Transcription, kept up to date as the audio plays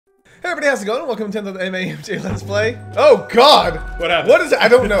Hey everybody, how's it going? Welcome to the MAMJ Let's Play. Oh god! What happened? What is it? I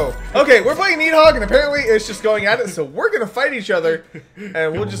don't know. Okay, we're playing Nidhogg and apparently it's just going at it, so we're gonna fight each other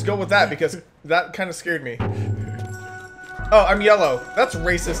and we'll just go with that because that kind of scared me. Oh, I'm yellow. That's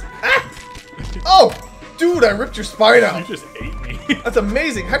racist. Ah! Oh! Dude, I ripped your spine out. You just ate me. That's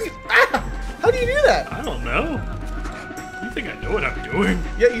amazing. How do you do that? I don't know. You think I know what I'm doing?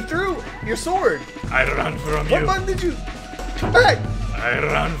 Yeah, you threw your sword. I run from What you. button did you... Come back! I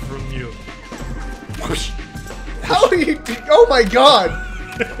run from you. Whoosh. How do you... Oh my god!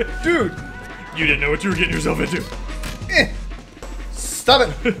 Dude! You didn't know what you were getting yourself into. Stop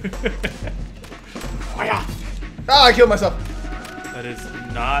it! Fire. Ah, I killed myself. That is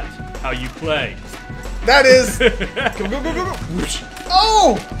not how you play. That is... Go, go, go, go, go! Whoosh.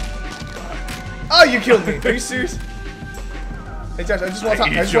 Oh! Oh, you killed me. Are you serious? Hey Josh, I just want to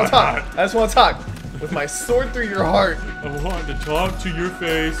talk. I just want to talk. I just want to talk. With my sword through your heart. I want to talk to your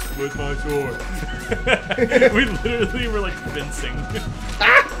face with my sword. We literally were like fencing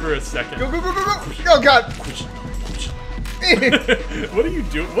for a second. Go, go, go, go, go! Oh god! What are you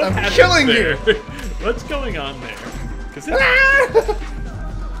doing? What I'm happened killing there? you. What's going on there? Cause Run,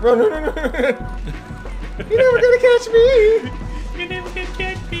 run, run, run, run! You're never gonna catch me! you're never gonna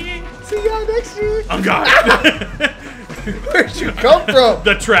catch me. See y'all next year! Oh god! Where'd you come from?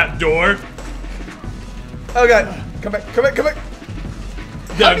 The trap door. Oh god! Come back! Come back! Come back!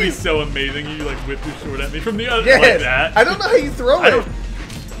 That'd be so amazing. You like whip your sword at me from the other Yes. like that. I don't know how you throw I it. don't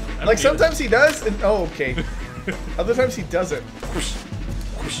Like get sometimes he does, and oh okay. Other times he doesn't. Whoosh,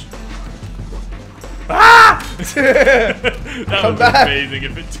 whoosh. Ah! That Come was back. amazing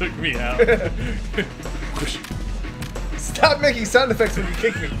if it took me out. Whoosh. Stop making sound effects when you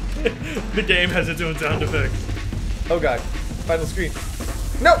kick me. The game has its own sound effects. Oh god! Final screen.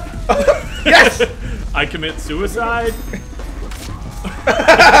 No! Yes! I commit suicide.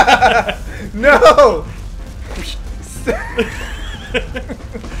 No!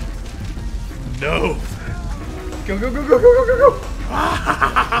 No. Go, go, go, go, go, go, go, go!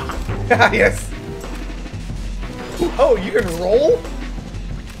 Yes! Oh, you can roll?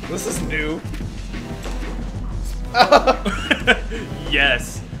 This is new.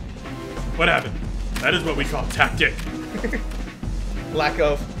 Yes. What happened? That is what we call tactic. Lack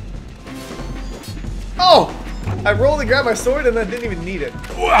of. Oh! I rolled and grabbed my sword and I didn't even need it.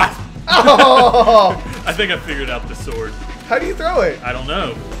 Oh! I think I figured out the sword. How do you throw it? I don't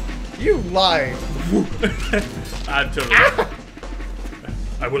know. You lie. I'm totally.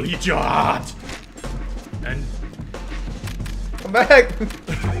 I will eat your heart. And Come back.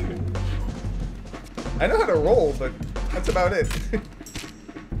 I know how to roll, but that's about it.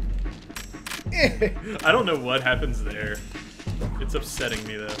 I don't know what happens there. It's upsetting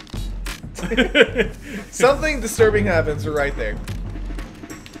me though. Something disturbing happens right there.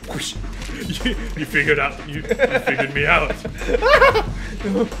 Whoosh. You figured out. You figured me out.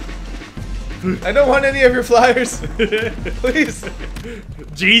 I don't want any of your flyers. Please.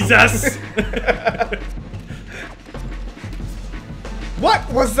 Jesus. What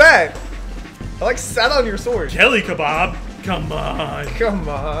was that? I like sat on your sword. Kelly kebab. Come on. Come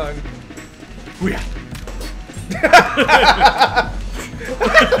on. Hoo-yah.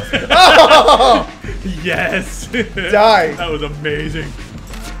 Oh! Yes. Die. That was amazing.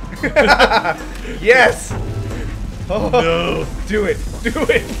 Yes. Oh, No. do it. Do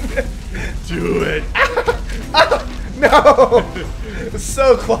it. Do it. No.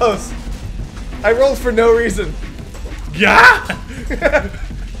 So close. I rolled for no reason. Yeah.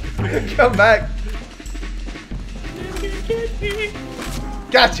 Come back.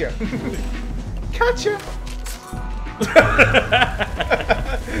 Gotcha. Gotcha.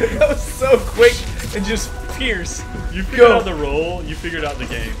 That was so quick and just fierce. You figured Go. out the roll. You figured out the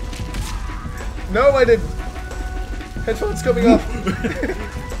game. No, I didn't. Headphones coming off.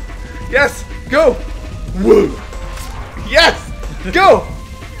 Yes, go. Woo. Yes, go.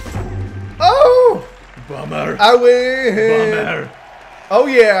 Oh, Bummer. I win. Bummer. Oh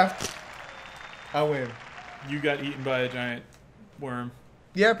yeah, I win. You got eaten by a giant worm.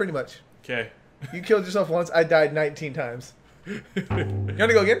 Yeah, pretty much. Okay. You killed yourself once. I died 19 times. You want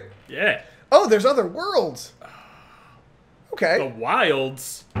to go again? Yeah. Oh, there's other worlds. The Okay,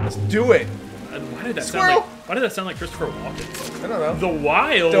 wilds. let's do it. Why did that Squirrel. sound like? Why did that sound like Christopher Walken? I don't know. The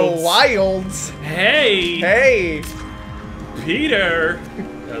wilds. The wilds. Hey. Hey. Peter.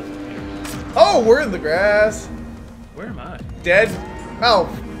 Oh, we're in the grass. Where am I? Dead. Oh,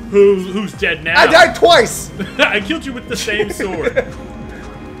 Who's dead now? I died twice. I killed you with the same sword.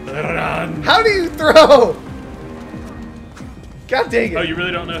 Run. How do you throw? God dang it. Oh, you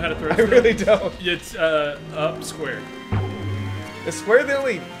really don't know how to throw I stuff? really don't. It's up square. Is square the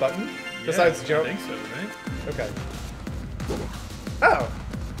only button besides jump? I think so, right? Okay. Oh.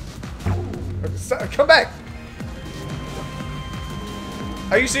 Come back.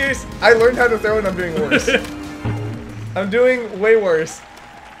 Are you serious? I learned how to throw and I'm doing worse. I'm doing way worse.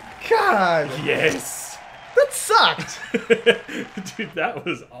 God. Yes. That sucked. Dude, that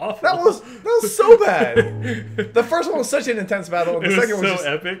was awful. That was so bad. The first one was such an intense battle, and the second was was so just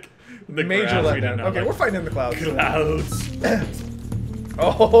epic. The major grass, we did letdown. not Okay, like. we're fighting in the clouds. Clouds.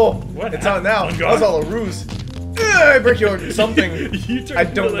 Oh, What it's on now. happened? That was all a ruse. I break your something. You turned I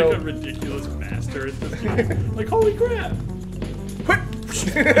don't into like know. a ridiculous master at this point. Like, holy crap.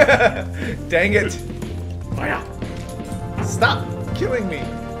 Dang it. Hoya. Stop killing me.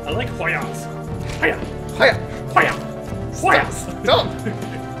 I like Hoyas. Hoya. Hiya. Hoya. Hoyas. Stop.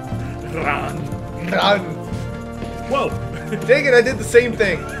 Run. God. Whoa. Dang it, I did the same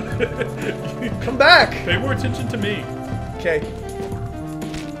thing. Come back. Pay more attention to me. Okay.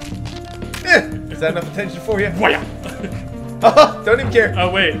 Is that enough attention for you? Hoya. Oh, don't even care. Oh,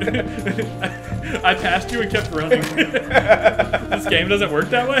 wait. I passed you and kept running. This game doesn't work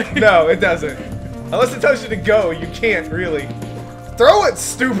that way? No, it doesn't. Unless it tells you to go, you can't really. Throw it,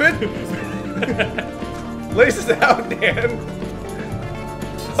 stupid! Laces out, Dan.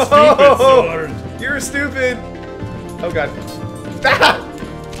 Stupid sword. You're stupid. Oh god. Ah!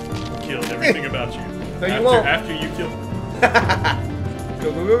 Killed everything about you. No, you won't. After you killed.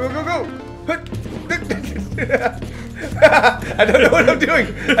 Go, go, go, go, go, go! I don't know what I'm doing.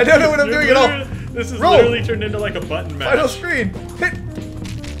 I don't know what I'm doing at all. This is Roll. literally turned into like a button match. Final screen. Hit.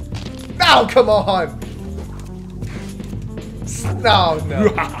 Now, come on. No, no.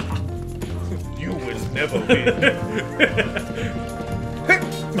 You will never win.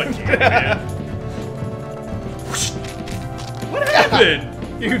 Like you, man. What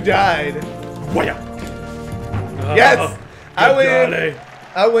happened? You died. Waya. Yes, I win. golly.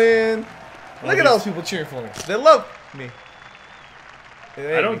 I win. Look at these- all those people cheering for me. They love me.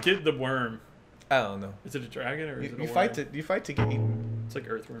 I don't get the worm. I don't know. Is it a dragon or is it a You worm? fight to get eaten. It's like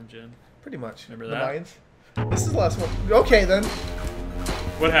earthworm Jin. Pretty much. Remember the that? Mayans. This is the last one. Okay then.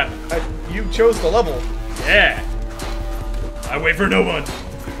 What happened? You chose the level. Yeah. I wait for no one.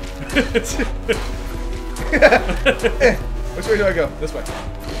 Which way do I go? This way.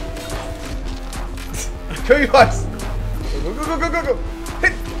 Go, you guys. Go, go, go, go, go, go.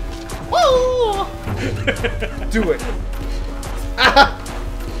 Hit. Woo! Do it. Ah!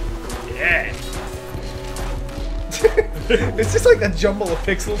 Yeah. It's just like a jumble of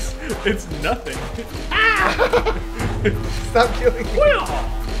pixels. It's nothing. Stop killing me. Well,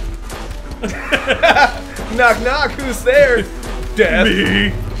 Knock, knock. Who's there? Death.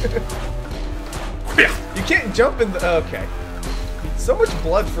 me. You can't jump in the. Okay. So much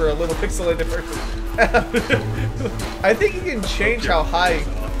blood for a little pixelated person. I think you can change how high.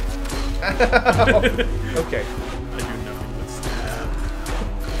 Okay. I do nothing but stab.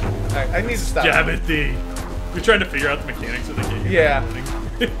 Alright, I need to stop. Stab at thee. You're trying to figure out the mechanics of the game. Yeah.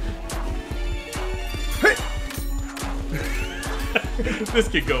 This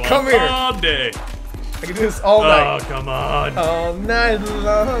could go Come on here. all day. I can do this all Oh, night. come on. All night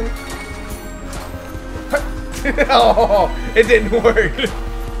long. Oh, it didn't work.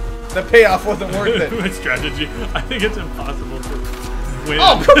 The payoff wasn't worth it. My strategy. I think it's impossible to win.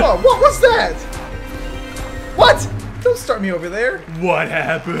 Oh, come on. What was that? What? Don't start me over there. What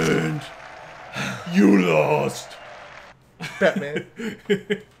happened? You lost. Batman.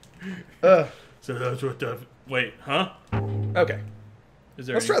 So that's what the... Wait, huh? Okay. Is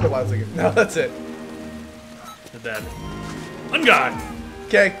there Let's any... try the wilds again. No, that's it. That... Ungod!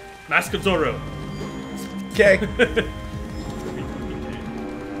 Okay. Mask of Zorro. Okay.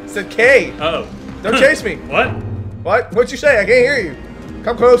 Said K. Oh. Don't chase me. What? What? What'd you say? I can't hear you.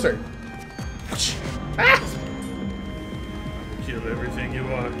 Come closer. Ah! Kill everything you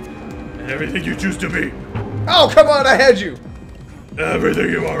are. And everything you choose to be. Oh, come on. I had you. Everything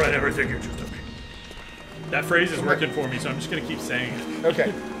you are and everything you choose to be. That phrase is working for me, so I'm just gonna keep saying it.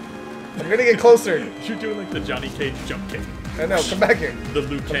 Okay. I'm gonna get closer. You're doing like the Johnny Cage jump kick. I know. Come back here. The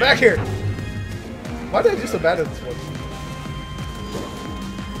Luke Cage. Come back here. Why did I do so bad at this one?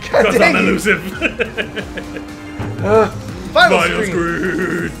 God Because dang I'm you. elusive. Final Final screen.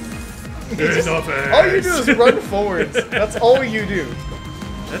 screen. In the face. All you do is run forwards. That's all you do.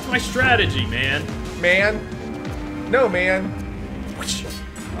 That's my strategy, man. Man. No, man.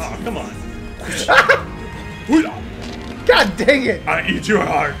 Oh, come on. God dang it. I eat your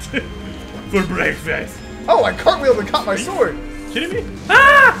heart for breakfast. Oh, I cartwheeled and caught my sword. Kidding me?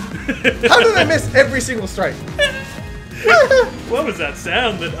 Ah! How did I miss every single strike? What was that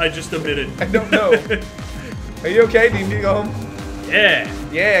sound that I just emitted? I don't know. Are you okay? Do you need to go home? Yeah.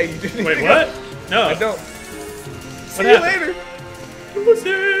 Yeah, you didn't. Wait, what? No. I don't. See you happened? later. What's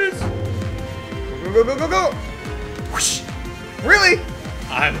this? Go, go, go, go, go. Whoosh. Really?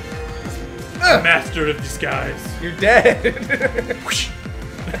 I'm a master of disguise. You're dead.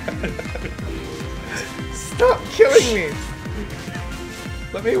 Stop killing me.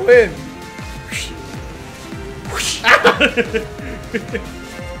 Let me win.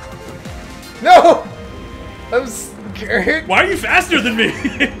 No! I'm scared. Why are you faster than me?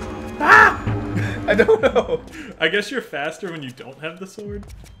 I don't know. I guess you're faster when you don't have the sword.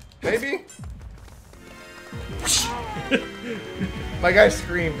 Maybe? My guy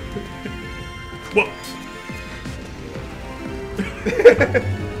screamed. Whoa.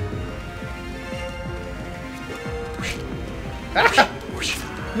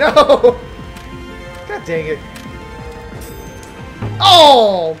 No! God dang it.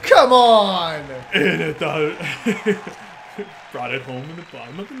 Oh, come on! And I thought brought it home in the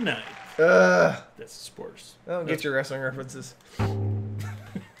bottom of the night. That's sports. I don't get your wrestling references.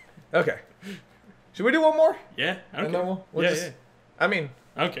 Okay. Should we do one more? Yeah, I don't And then care. we'll just, yeah. I mean,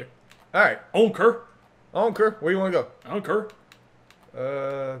 I don't care. alright. I don't care. I don't care. Where do you want to I don't care.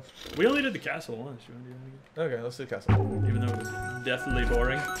 go? We only did the castle once. You want to do that Okay, let's do the castle. again? Even though it was deathly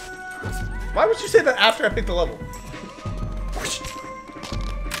boring. Why would you say that after I picked the level?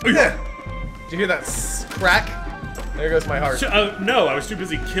 Yeah. Did you hear that crack? There goes my heart. No, I was too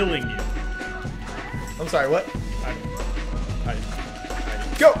busy killing you. I'm sorry, what? I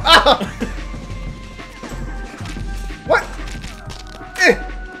Go! Ah! What? Eh.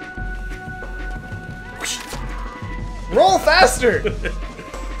 Roll faster!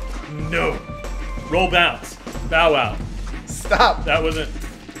 No. Roll bounce. Bow wow. Stop. That wasn't.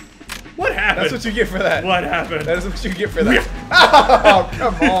 What happened? That's what you get for that. What happened? That is what you get for that. Oh,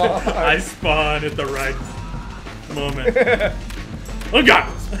 come on. I spawned at the right moment. Oh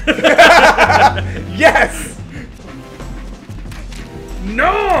God! Yes!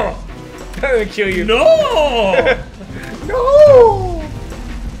 No! I'm gonna kill you. No! No!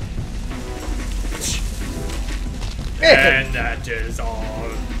 And that is all.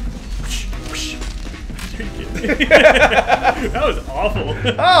 That was awful.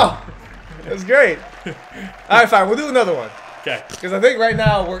 Oh! That was great. Alright, fine. We'll do another one. Okay. Because I think right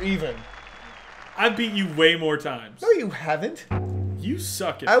now we're even. I beat you way more times. No, you haven't. You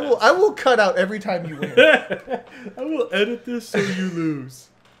suck at I this. will cut out every time you win. I will edit this so you lose.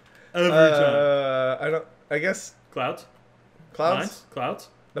 Every time. I guess Clouds? clouds. Mines? Clouds?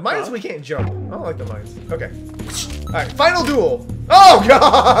 The mines Clouds? we can't jump. I don't like the mines. Okay. All right. Final duel. Oh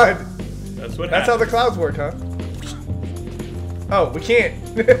God. That's what That's how the happens. clouds work, huh? Oh, we can't.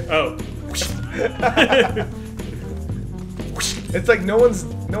 Oh. It's like no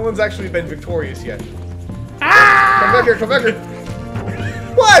one's actually been victorious yet. Come back here. Come back here.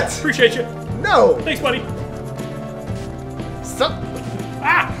 What? Appreciate you. No. Thanks, buddy. Stop.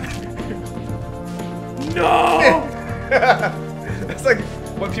 Ah! No! That's like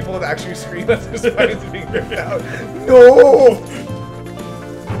what people would actually scream as their spines being ripped out. No!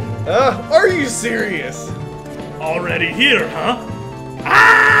 Are you serious? Already here, huh?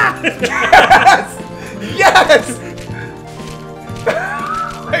 Ah! Yes! Yes!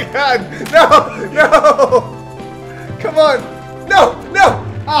 Oh my God! No! No! Come on! No! No!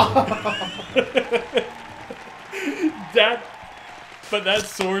 Oh. That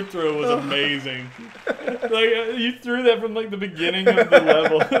sword throw was amazing. Like you threw that from like the beginning of the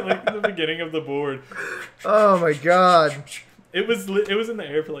level, like the beginning of the board. Oh my God! It was in the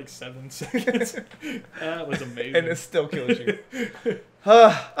air for like 7 seconds. That was amazing. And it still kills you.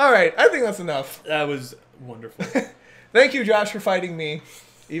 All right, I think that's enough. That was wonderful. Thank you, Josh, for fighting me,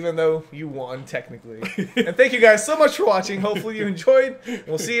 even though you won technically. And thank you guys so much for watching. Hopefully you enjoyed.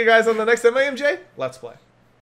 We'll see you guys on the next MAMJ Let's Play.